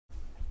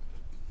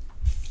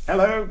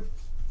Hello!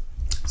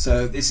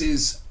 So this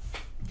is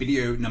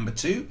video number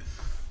 2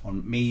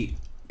 on me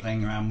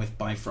playing around with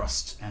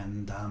Bifrost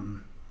and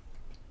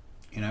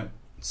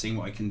seeing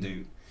what I can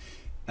do.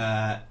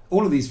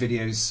 All of these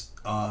videos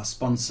are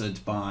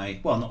sponsored by,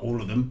 well, not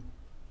all of them,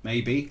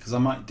 maybe, because I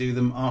might do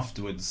them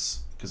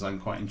afterwards because I'm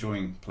quite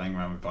enjoying playing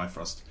around with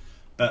Bifrost.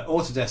 But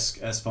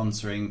Autodesk are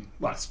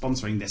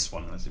sponsoring this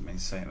one. I didn't mean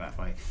to say it that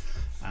way.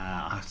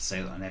 I have to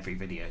say that on every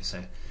video,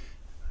 so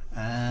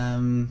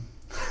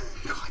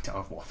quite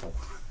a waffle.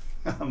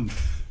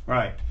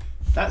 Right,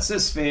 that's a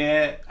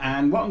sphere,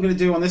 and what I'm going to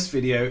do on this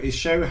video is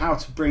show how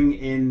to bring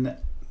in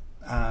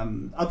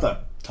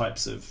other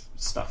types of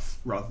stuff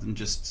rather than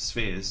just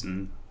spheres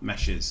and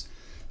meshes.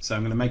 So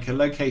I'm going to make a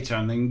locator,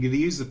 and I'm going to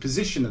use the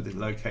position of the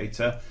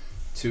locator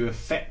to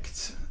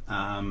affect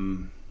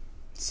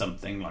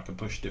something like a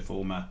push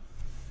deformer,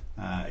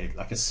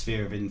 like a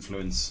sphere of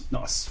influence,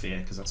 not a sphere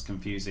because that's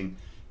confusing,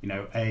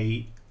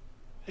 a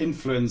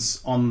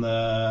influence on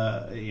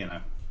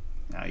the,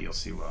 you'll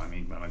see what I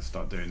mean when I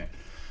start doing it.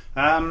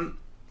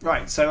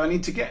 Right, so I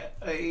need to get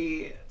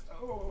a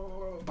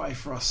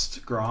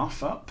Bifrost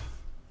graph up.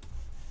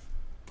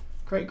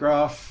 Create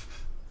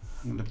graph.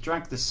 I'm going to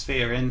drag the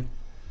sphere in.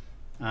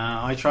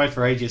 I tried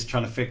for ages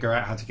trying to figure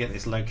out how to get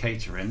this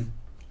locator in,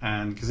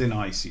 and because in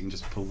ice you can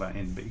just pull that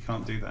in, but you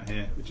can't do that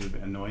here, which is a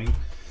bit annoying.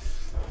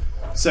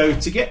 So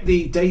to get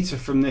the data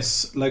from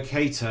this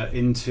locator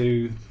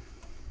into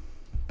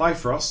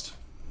Bifrost,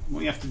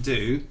 what you have to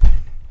do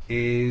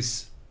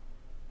is,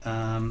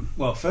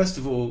 well, first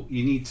of all,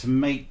 you need to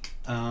make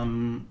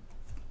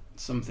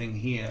something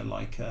here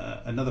like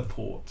another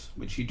port,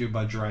 which you do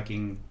by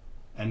dragging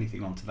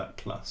anything onto that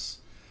plus.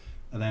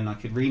 And then I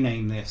could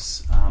rename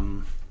this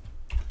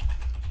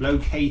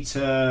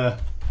locator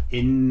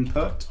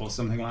input or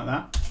something like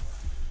that.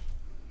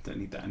 Don't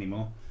need that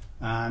anymore.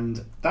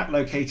 And that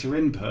locator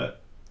input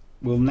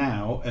will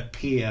now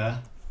appear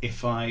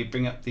if I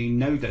bring up the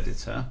node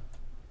editor.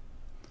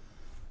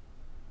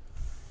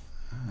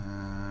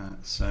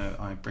 So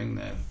I bring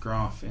the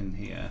graph in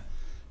here,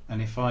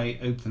 and if I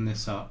open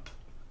this up,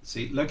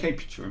 see,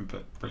 locator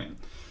input, brilliant.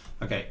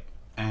 Okay,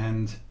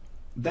 and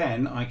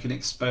then I can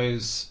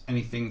expose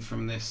anything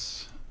from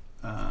this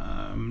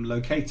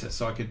locator.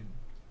 So I could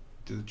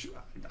do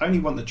I only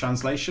want the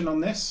translation on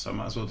this, so I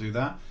might as well do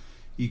that.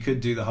 You could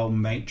do the whole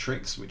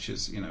matrix, which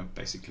is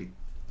basically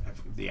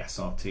the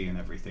SRT and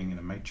everything in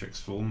a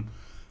matrix form,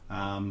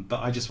 but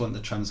I just want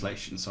the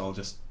translation, so I'll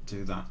just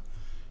do that.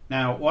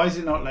 Now, why is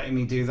it not letting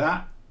me do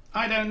that?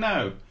 I don't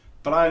know,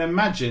 but I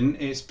imagine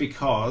it's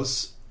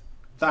because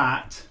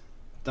that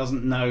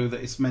doesn't know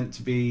that it's meant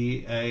to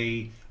be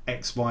a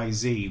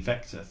XYZ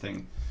vector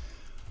thing.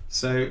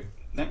 So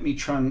let me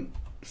try and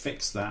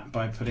fix that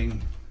by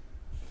putting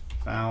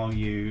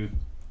value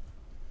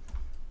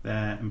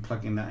there and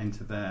plugging that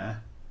into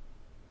there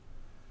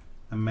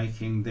and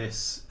making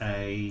this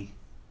a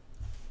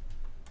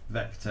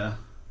vector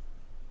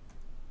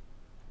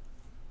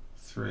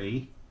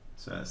 3.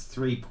 So that's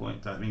 3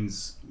 point, that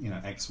means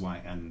X,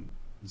 Y and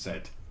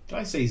Z. Did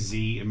I say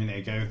Z a minute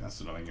ago?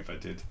 That's annoying if I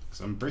did, because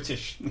I'm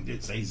British. I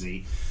did say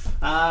Z.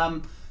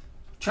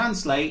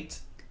 Translate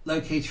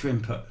locator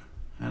input,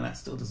 and that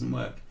still doesn't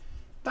work.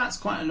 That's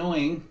quite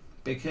annoying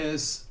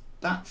because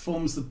that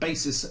forms the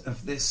basis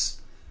of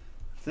this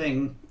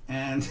thing,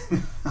 and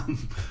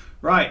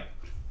right,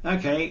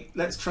 okay,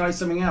 let's try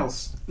something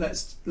else.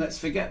 Let's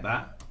forget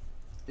that.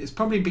 It's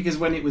probably because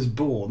when it was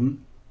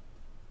born,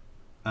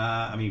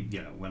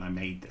 when I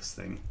made this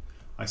thing,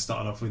 I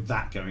started off with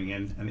that going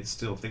in, and it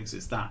still thinks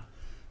it's that.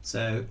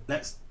 So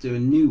let's do a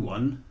new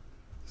one.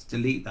 Let's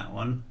delete that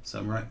one. So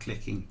I'm right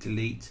clicking,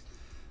 delete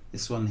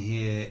this one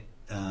here,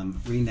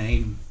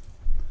 rename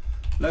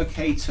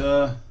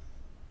locator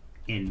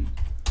in.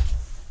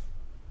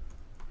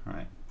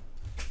 Right,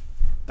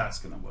 that's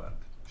gonna work,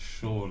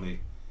 surely.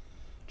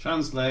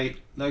 Translate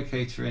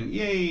locator in,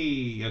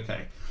 yay,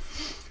 okay.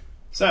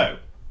 So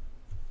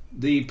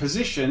the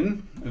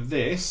position of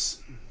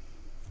this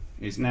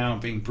is now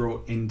being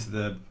brought into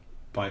the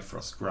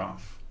Bifrost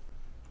graph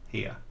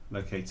here,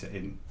 locator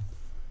in.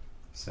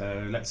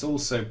 So let's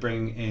also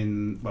bring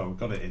in, well, we've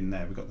got it in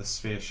there, we've got the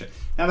sphere shape.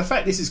 Now the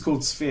fact this is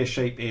called sphere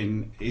shape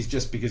in is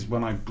just because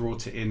when I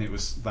brought it in it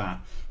was that.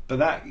 But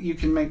that you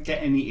can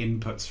get any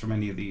inputs from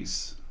any of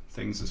these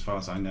things as far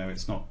as I know.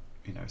 It's not,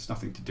 it's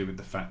nothing to do with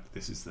the fact that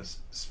this is the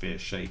sphere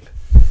shape.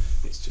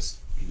 It's just,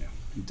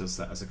 it does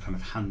that as a kind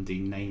of handy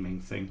naming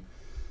thing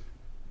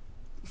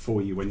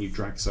for you when you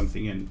drag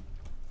something in.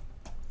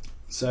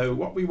 So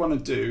what we want to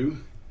do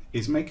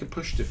is make a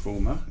push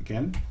deformer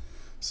again.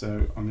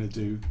 So I'm going to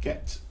do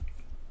get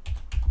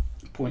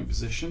point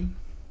position,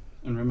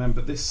 and remember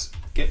this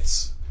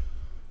gets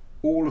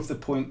all of the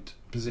point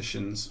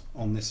positions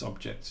on this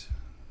object.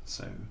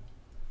 So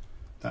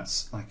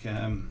that's like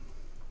an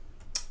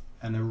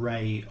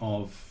array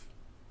of,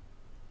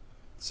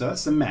 so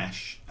that's the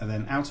mesh, and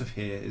then out of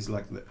here is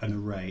like an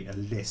array, a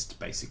list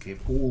basically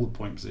of all the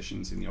point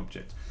positions in the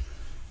object.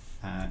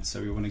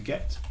 So we want to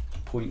get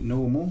point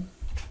normal,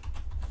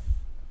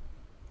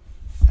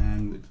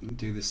 and we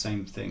do the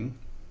same thing.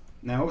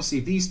 Now obviously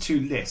these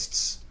two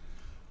lists,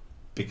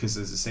 because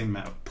there's the same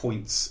amount of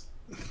points,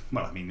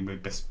 well, I mean, we're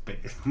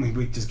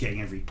just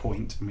getting every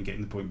point, and we're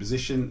getting the point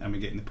position, and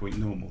we're getting the point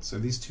normal. So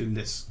these two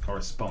lists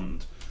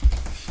correspond,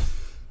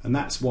 and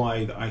that's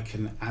why that I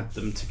can add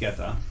them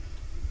together.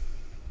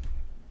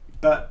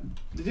 But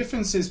the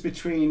differences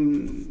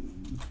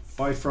between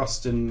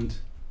Bifrost and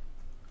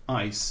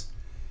ice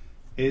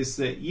is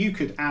that you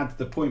could add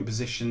the point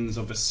positions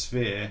of a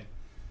sphere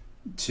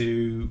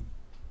to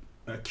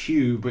a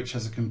cube which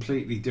has a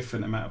completely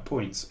different amount of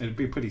points. It'd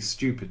be pretty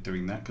stupid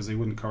doing that because they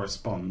wouldn't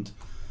correspond,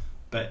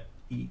 but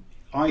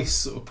ice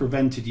sort of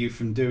prevented you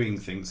from doing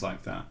things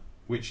like that,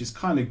 which is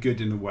kind of good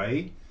in a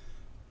way,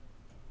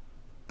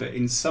 but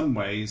in some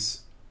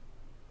ways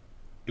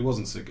it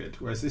wasn't so good,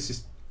 whereas this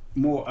is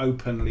more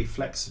openly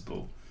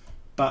flexible.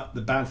 But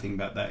the bad thing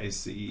about that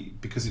is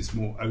that because it's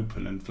more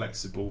open and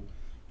flexible,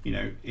 you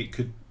know, it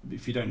could,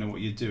 if you don't know what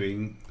you're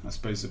doing, I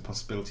suppose the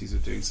possibilities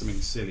of doing something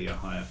silly are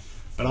higher.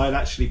 But I'd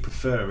actually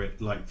prefer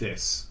it like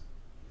this,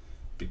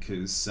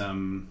 because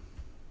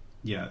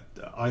yeah,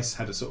 ice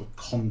had a sort of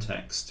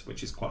context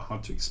which is quite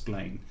hard to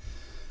explain,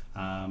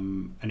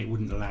 and it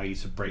wouldn't allow you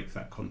to break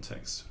that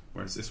context,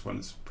 whereas this one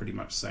is pretty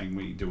much saying,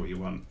 well, you do what you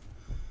want,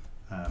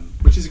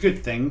 which is a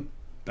good thing,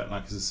 but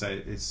like as I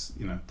say, it's,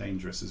 you know,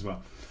 dangerous as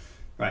well.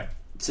 Right,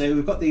 so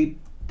we've got the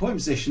point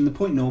position, the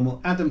point normal,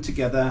 add them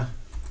together,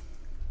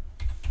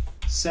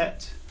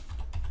 set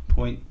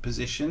point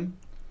position,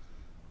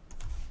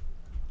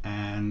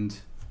 and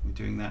we're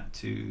doing that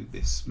to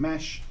this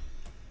mesh.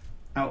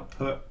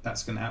 Output,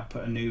 that's going to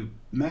output a new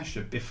mesh,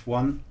 a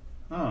BIF1.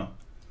 Oh,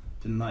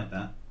 didn't like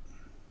that.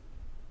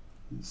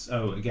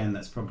 Oh, again,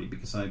 that's probably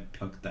because I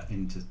plugged that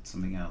into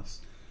something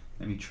else.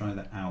 Let me try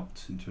that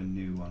out into a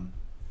new one.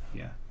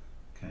 Yeah,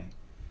 okay.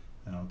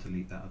 Then I'll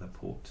delete that other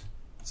port.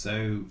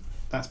 So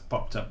that's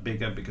popped up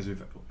bigger because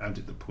we've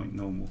added the point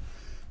normal.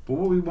 But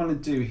what we want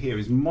to do here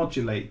is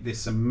modulate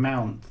this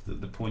amount that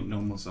the point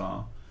normals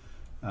are,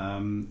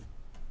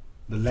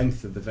 the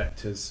length of the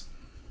vectors,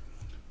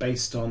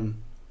 based on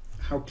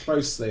how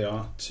close they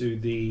are to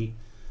the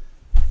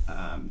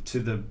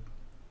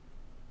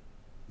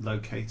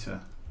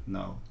locator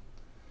null.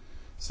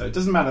 So it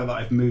doesn't matter that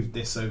I've moved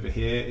this over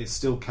here; it's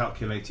still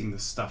calculating the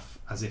stuff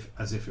as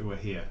if it were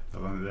here.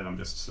 But then I'm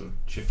just sort of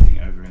shifting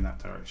it over in that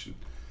direction.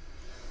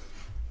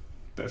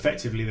 But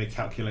effectively, the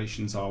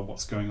calculations are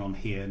what's going on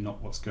here,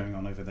 not what's going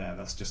on over there.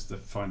 That's just the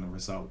final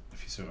result,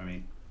 if you see what I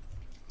mean.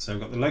 So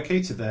we've got the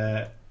locator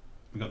there,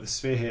 we've got the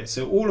sphere here.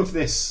 So all of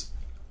this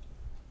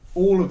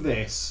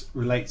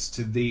relates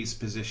to these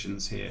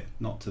positions here,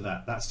 not to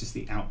that. That's just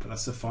the output.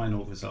 That's the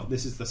final result.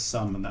 This is the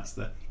sum, and that's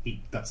the you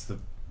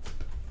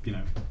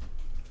know,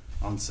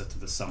 answer to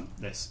the sum.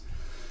 This,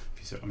 if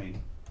you see what I mean.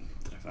 I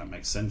don't know if that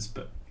makes sense,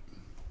 but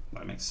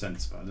well, it makes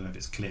sense, but I don't know if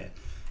it's clear.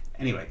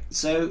 Anyway,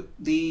 so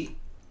the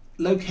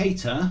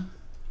locator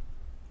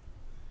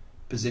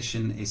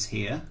position is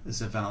here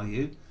as a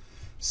value,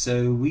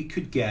 so we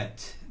could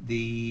get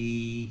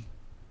the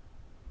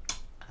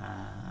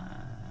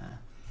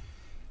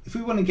if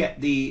we want to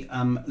get the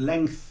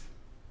length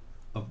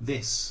of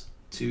this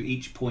to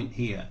each point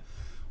here,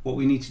 what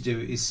we need to do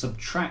is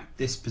subtract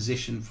this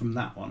position from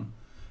that one,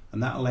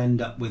 and that'll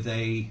end up with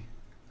a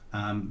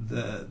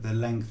the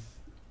length.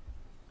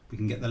 We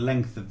can get the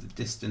length of the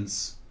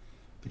distance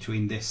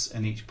between this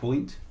and each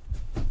point.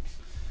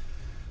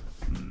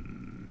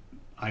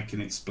 I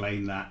can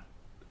explain that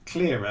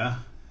clearer.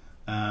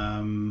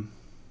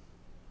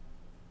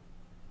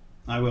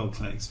 I will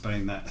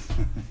explain that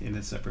in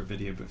a separate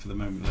video, but for the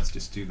moment let's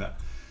just do that.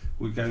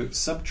 We go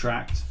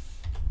subtract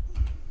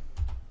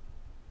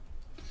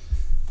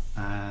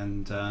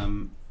and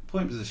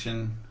point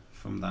position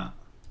from that,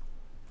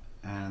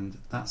 and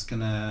that's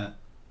gonna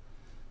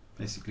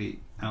basically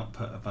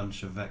output a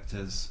bunch of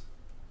vectors.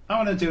 I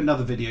want to do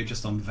another video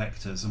just on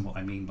vectors and what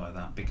I mean by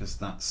that, because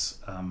that's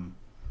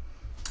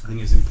I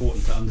think it's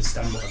important to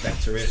understand what a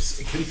vector is.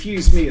 It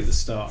confused me at the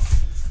start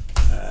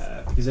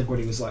because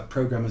everybody was like,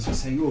 programmers were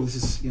saying, oh, this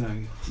is, you know,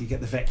 you get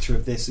the vector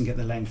of this and get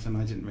the length, and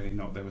I didn't really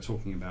know what they were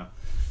talking about.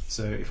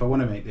 So if I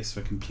want to make this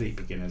for complete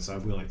beginners, I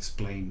will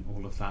explain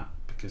all of that,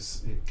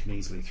 because it can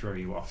easily throw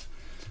you off.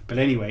 But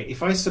anyway,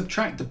 if I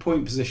subtract the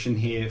point position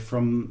here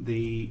from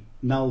the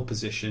null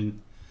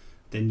position,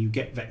 then you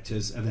get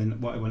vectors, and then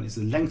what I want is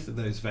the length of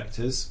those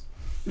vectors.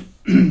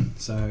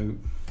 So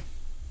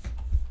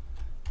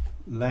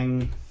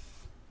length,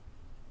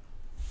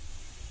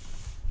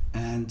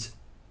 and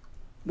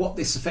what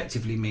this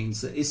effectively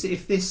means is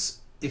if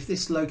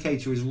this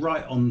locator is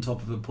right on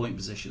top of a point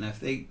position, if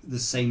they the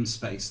same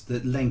space, the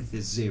length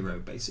is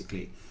 0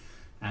 basically,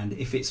 and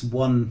if it's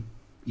 1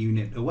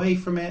 unit away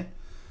from it,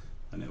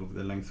 then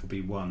the length will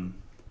be 1.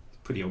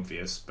 It's pretty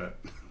obvious, but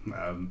you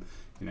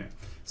know.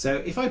 So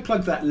if I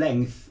plug that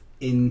length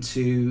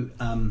into,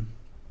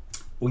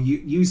 or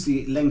use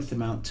the length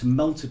amount to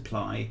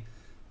multiply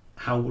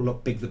how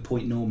big the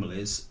point normal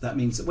is, that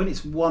means that when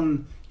it's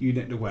 1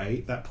 unit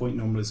away, that point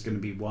normal is going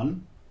to be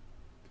 1.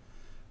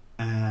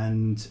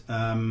 And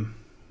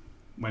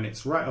when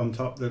it's right on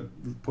top, the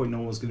point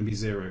normal is going to be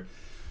 0.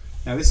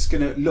 Now this is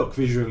going to look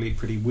visually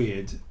pretty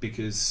weird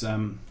because,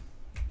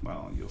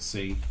 well, you'll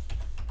see,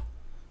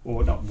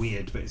 or not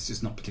weird, but it's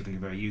just not particularly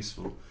very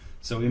useful.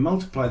 So we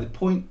multiply the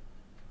point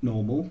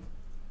normal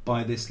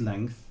by this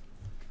length,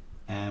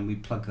 and we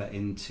plug that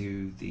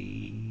into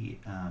the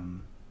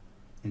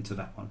into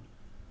that one.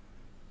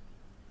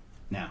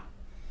 Now,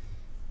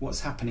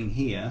 what's happening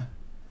here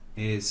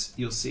is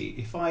you'll see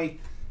if I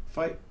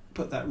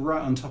put that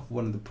right on top of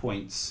one of the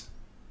points,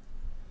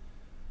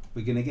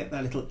 we're going to get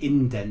that little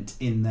indent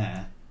in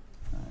there.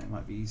 It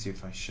might be easier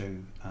if I show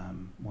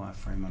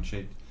wireframe on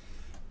shade.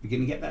 We're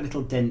going to get that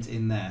little dent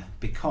in there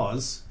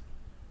because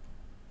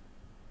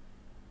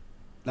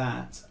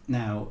that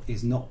now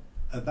is not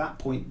at that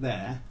point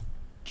there.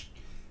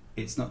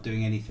 It's not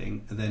doing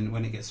anything, and then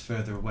when it gets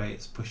further away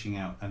it's pushing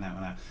out and out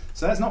and out.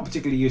 So that's not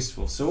particularly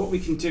useful. So what we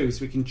can do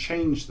is we can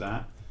change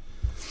that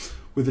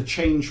with a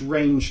change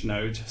range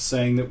node,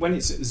 saying that when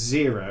it's at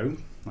 0,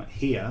 like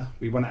here,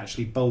 we want it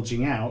actually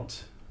bulging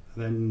out,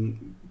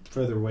 then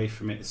further away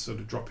from it it's sort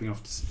of dropping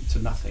off to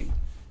nothing.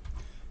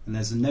 And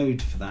there's a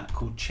node for that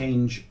called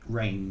change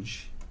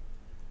range.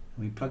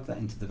 And we plug that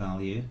into the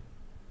value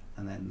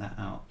and then that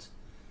out.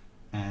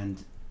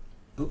 And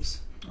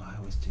oops, I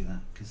always do that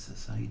because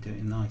that's how you do it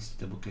in Nice.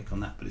 Double click on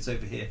that, but it's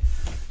over here.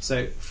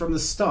 So from the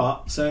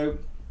start, so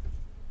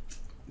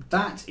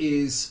that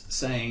is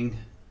saying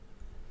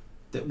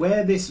that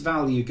where this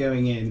value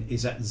going in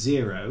is at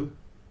 0,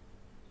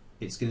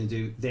 it's going to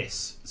do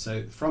this.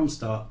 So from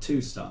start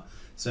to start.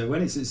 So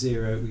when it's at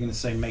 0, we're going to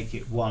say make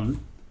it 1.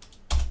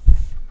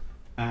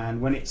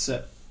 And when it's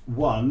at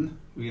 1,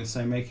 we're going to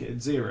say make it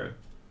at 0.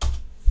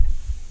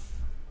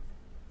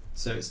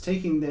 So it's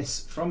taking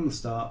this from the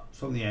start,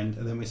 from the end,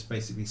 and then we're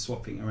basically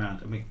swapping it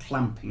around and we're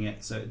clamping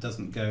it so it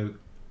doesn't go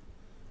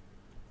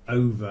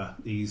over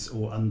these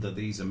or under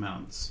these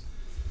amounts.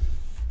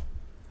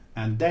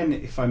 And then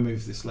if I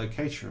move this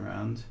locator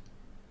around,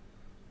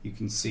 you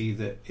can see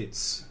that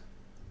it's,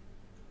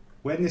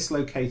 when this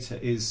locator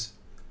is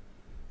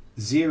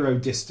 0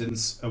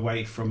 distance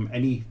away from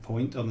any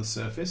point on the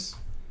surface,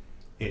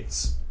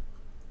 it's,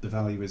 the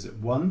value is at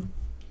 1,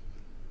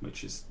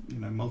 which is, you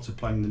know,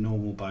 multiplying the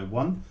normal by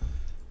 1.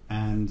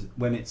 And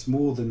when it's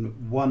more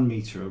than 1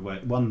 meter away,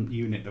 1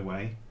 unit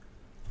away,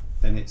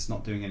 then it's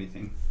not doing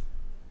anything.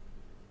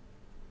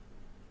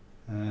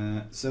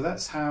 So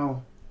that's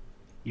how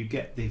you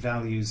get the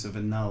values of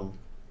a null,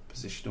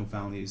 positional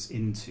values,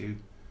 into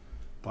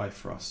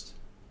Bifrost.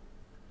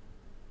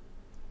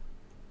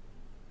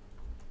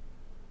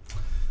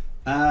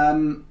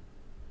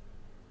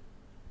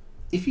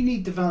 If you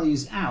need the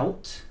values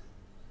out,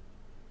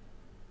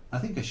 I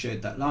think I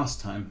showed that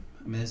last time.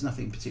 I mean, there's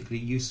nothing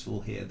particularly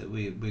useful here that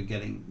we're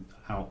getting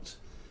out,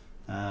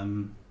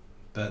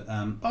 but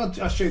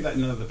I'll show you that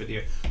in another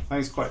video. I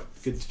think it's quite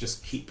good to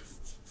just keep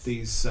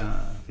these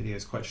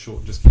videos quite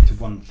short, just keep to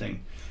one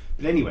thing.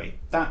 But anyway,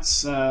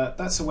 that's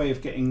a way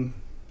of getting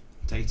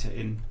data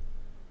in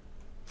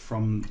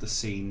from the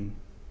scene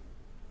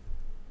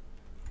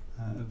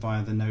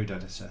via the node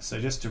editor. So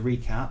just to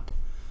recap,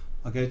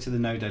 I'll go to the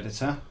node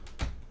editor.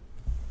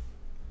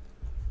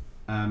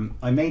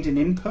 I made an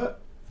input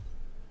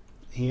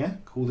here,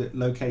 called it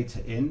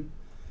locator in.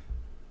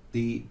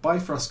 The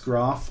Bifrost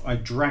graph I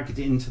dragged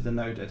into the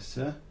node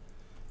editor.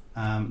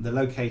 The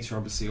locator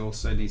obviously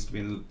also needs to be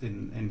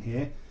in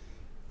here.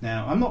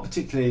 Now I'm not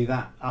particularly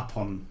that up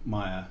on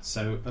Maya,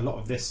 so a lot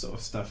of this sort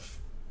of stuff,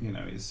 you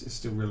know, is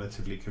still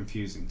relatively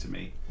confusing to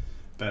me.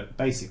 But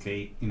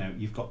basically, you know,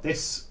 you've got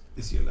this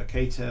is your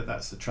locator,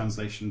 that's the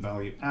translation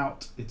value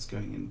out, it's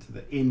going into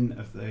the in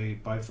of the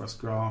Bifrost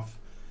graph,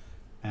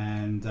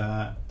 and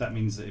that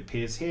means that it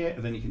appears here,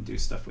 and then you can do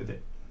stuff with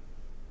it,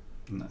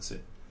 and that's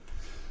it.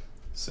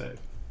 So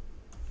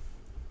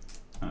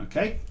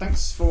okay,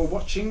 thanks for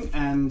watching,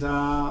 and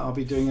I'll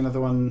be doing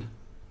another one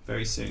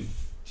very soon.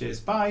 Cheers,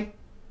 bye.